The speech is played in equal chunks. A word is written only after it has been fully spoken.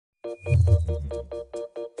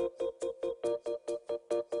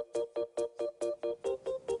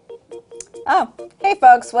Oh, hey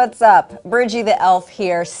folks, what's up? Bridgie the Elf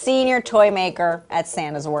here, senior toy maker at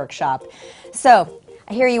Santa's Workshop. So,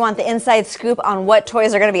 I hear you want the inside scoop on what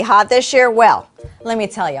toys are going to be hot this year. Well, let me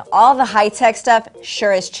tell you, all the high-tech stuff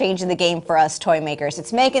sure is changing the game for us toy makers.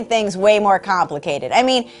 It's making things way more complicated. I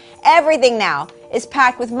mean, everything now is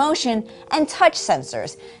packed with motion and touch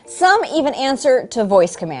sensors. Some even answer to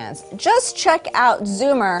voice commands. Just check out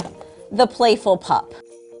Zoomer, the playful pup.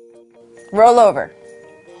 Roll over.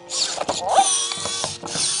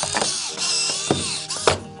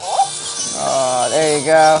 Oh, there you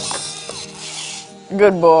go.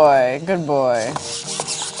 Good boy, good boy.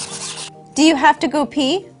 Do you have to go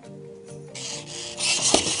pee?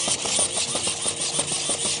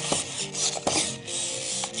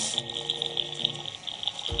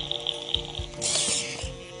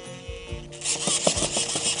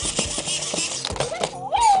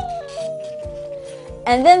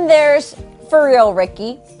 And then there's For Real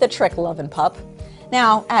Ricky, the trick-loving pup.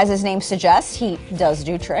 Now, as his name suggests, he does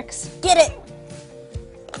do tricks. Get it!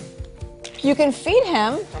 You can feed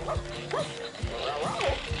him,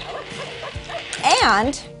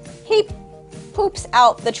 and he poops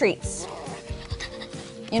out the treats.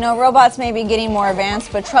 You know, robots may be getting more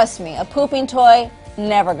advanced, but trust me, a pooping toy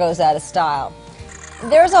never goes out of style.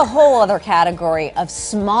 There's a whole other category of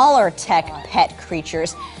smaller tech pet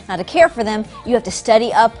creatures. Now, to care for them, you have to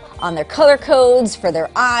study up on their color codes for their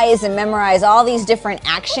eyes and memorize all these different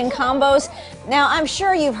action combos. Now, I'm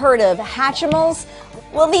sure you've heard of Hatchimals.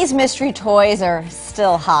 Well, these mystery toys are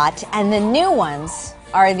still hot, and the new ones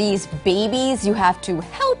are these babies you have to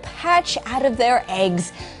help hatch out of their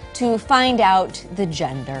eggs to find out the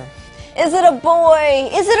gender. Is it a boy?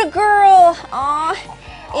 Is it a girl? Aw,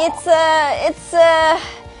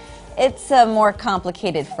 it's a more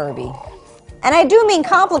complicated Furby. And I do mean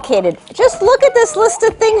complicated. Just look at this list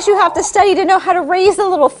of things you have to study to know how to raise a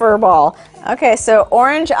little fur ball. Okay, so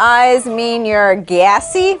orange eyes mean you're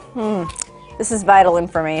gassy. This is vital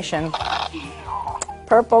information.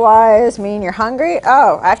 Purple eyes mean you're hungry.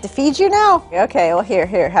 Oh, I have to feed you now? Okay, well here,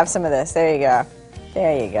 have some of this. There you go.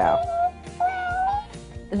 There you go.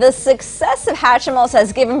 The success of Hatchimals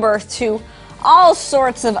has given birth to all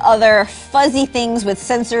sorts of other fuzzy things with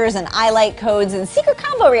sensors and eyelight codes and secret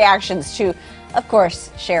combo reactions to, of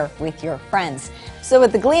course, share with your friends. So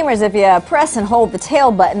with the Gleamers, if you press and hold the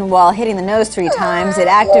tail button while hitting the nose 3 times, it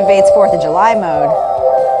activates 4th of July mode.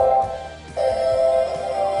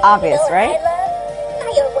 Obvious, right?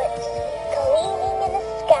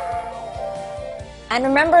 And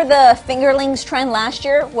remember the fingerlings trend last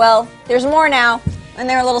year? Well, there's more now, and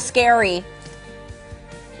they're a little scary.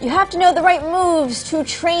 You have to know the right moves to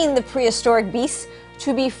train the prehistoric beasts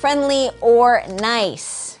to be friendly or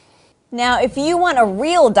nice. Now, if you want a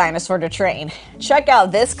real dinosaur to train, check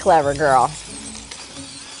out this clever girl.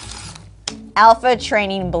 Alpha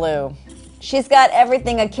Training Blue. She's got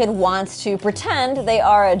everything a kid wants to pretend they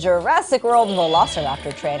are a Jurassic World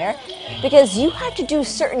Velociraptor trainer, because you have to do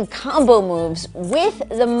certain combo moves with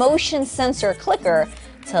the motion sensor clicker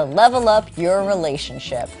to level up your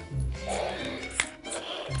relationship.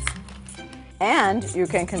 And you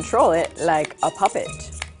can control it like a puppet.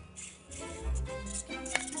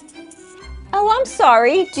 Oh, I'm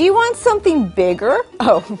sorry. Do you want something bigger?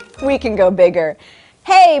 Oh, we can go bigger.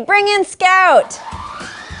 Hey, bring in Scout!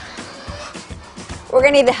 We're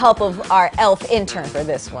gonna need the help of our elf intern for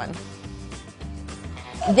this one.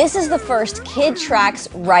 This is the first Kid Trax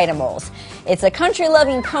Ride-a-Moles. It's a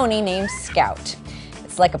country-loving pony named Scout.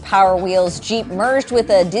 It's like a Power Wheels Jeep merged with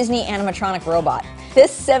a Disney animatronic robot.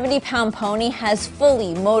 This 70-pound pony has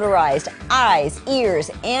fully motorized eyes, ears,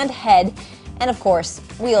 and head, and of course,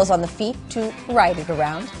 wheels on the feet to ride it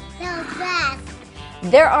around. So fast.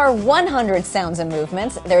 There are 100 sounds and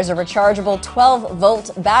movements. There's a rechargeable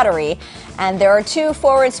 12-volt battery, and there are 2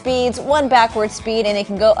 forward speeds, 1 backward speed, and it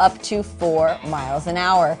can go up to 4 miles an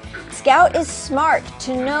hour. Scout is smart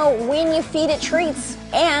to know when you feed it treats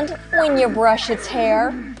and when you brush its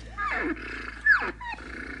hair.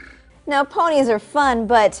 Now, ponies are fun,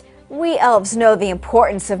 but we elves know the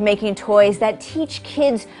importance of making toys that teach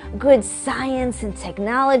kids good science and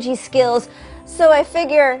technology skills. So I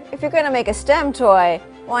figure, if you're going to make a STEM toy,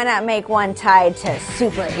 why not make one tied to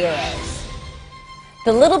superheroes?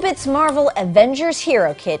 The littleBits Marvel Avengers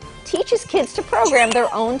Hero Kit teaches kids to program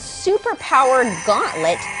their own super-powered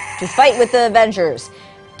gauntlet to fight with the Avengers.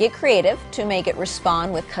 Get creative to make it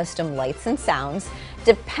respond with custom lights and sounds,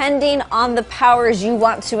 depending on the powers you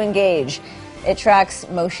want to engage. It tracks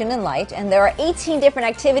motion and light, and there are 18 different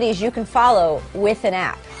activities you can follow with an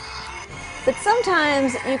app. But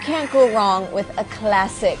sometimes you can't go wrong with a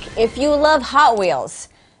classic. If you love Hot Wheels,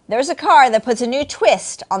 there's a car that puts a new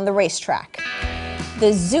twist on the racetrack.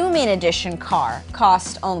 The Zoom-In Edition car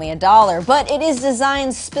cost only $1, but it is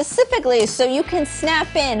designed specifically so you can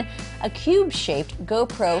snap in a cube-shaped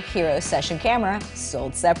GoPro Hero Session camera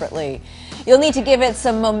sold separately. You'll need to give it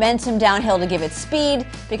some momentum downhill to give it speed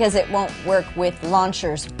because it won't work with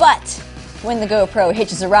launchers. But when the GoPro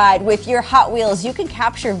hitches a ride with your Hot Wheels, you can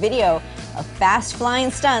capture video of fast-flying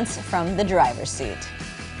stunts from the driver's seat.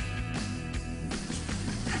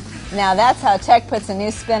 Now that's how tech puts a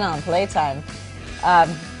new spin on playtime.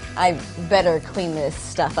 I better clean this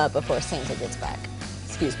stuff up before Santa gets back.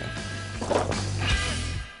 Excuse me.